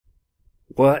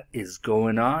What is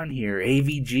going on here?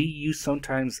 AVG, you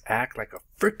sometimes act like a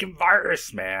freaking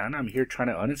virus, man. I'm here trying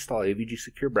to uninstall AVG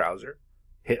Secure Browser.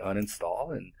 Hit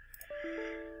uninstall and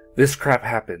this crap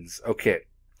happens. Okay,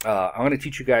 I'm going to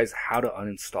teach you guys how to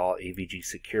uninstall AVG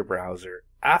Secure Browser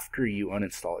after you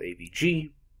uninstall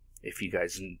AVG. If you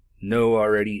guys know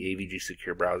already, AVG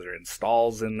Secure Browser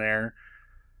installs in there.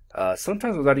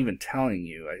 Sometimes without even telling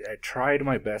you. I tried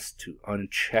my best to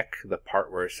uncheck the part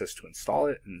where it says to install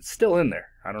it, and it's still in there.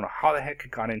 I don't know how the heck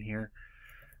it got in here,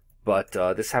 but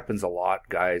this happens a lot,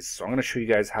 guys. So I'm going to show you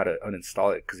guys how to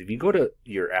uninstall it, because if you go to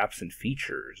your apps and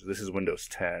features, this is Windows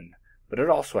 10, but it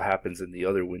also happens in the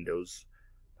other Windows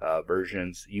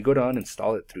versions. You go to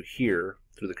uninstall it through here,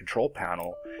 through the control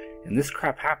panel, and this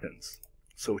crap happens.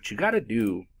 So what you got to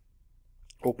do,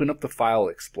 open up the File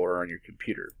Explorer on your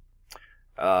computer.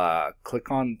 Click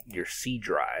on your C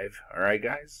drive, alright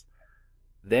guys,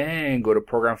 then go to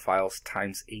Program Files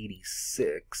times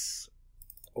 86,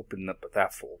 open up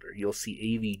that folder. You'll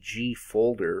see AVG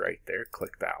folder right there,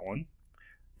 click that one.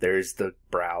 There's the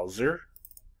browser,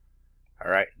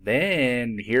 alright,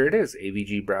 then here it is,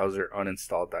 AVG browser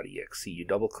uninstall.exe. You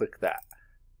double click that.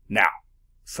 Now,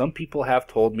 some people have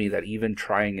told me that even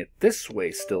trying it this way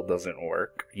still doesn't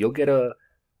work. You'll get a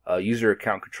user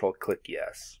account control, click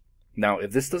yes. Now,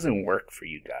 if this doesn't work for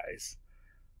you guys,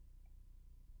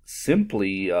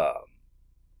 simply log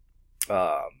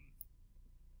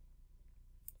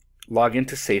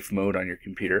into safe mode on your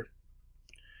computer.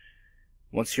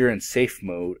 Once you're in safe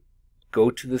mode,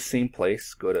 go to the same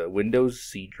place, go to Windows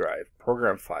C drive,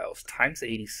 Program Files, times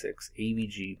 86,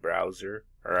 AVG browser,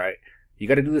 alright? You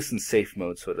got to do this in safe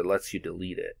mode so that it lets you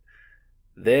delete it.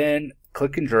 Then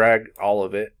click and drag all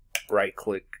of it, right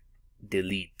click,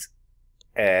 delete.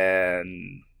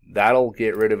 And that'll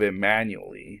get rid of it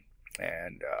manually,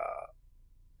 and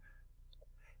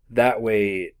that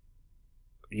way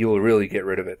you'll really get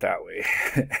rid of it that way.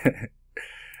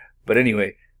 But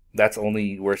anyway, that's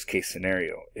only worst case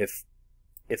scenario. If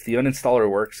the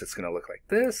uninstaller works, it's gonna look like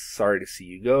this. Sorry to see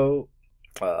you go.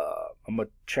 I'm gonna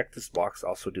check this box,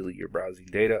 also delete your browsing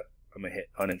data. I'm gonna hit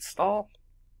uninstall,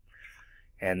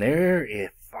 and there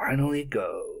it finally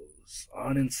goes.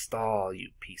 Uninstall,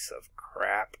 you piece of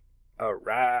crap.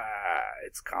 Alright,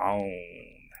 it's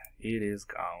gone. It is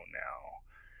gone now.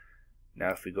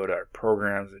 Now if we go to our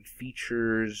programs and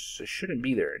features, it shouldn't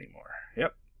be there anymore.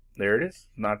 Yep, there it is.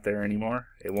 Not there anymore.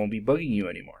 It won't be bugging you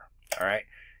anymore. Alright,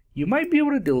 you might be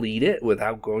able to delete it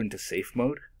without going to safe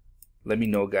mode. Let me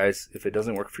know, guys, if it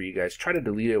doesn't work for you guys. Try to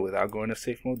delete it without going to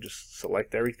safe mode. Just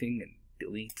select everything and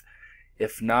delete.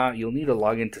 If not, you'll need to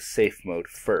log into safe mode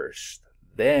first,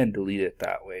 then delete it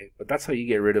that way. But that's how you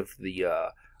get rid of the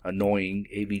annoying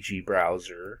AVG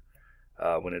browser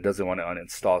when it doesn't want to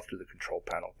uninstall through the control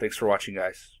panel. Thanks for watching,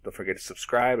 guys. Don't forget to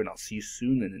subscribe, and I'll see you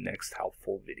soon in the next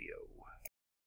helpful video.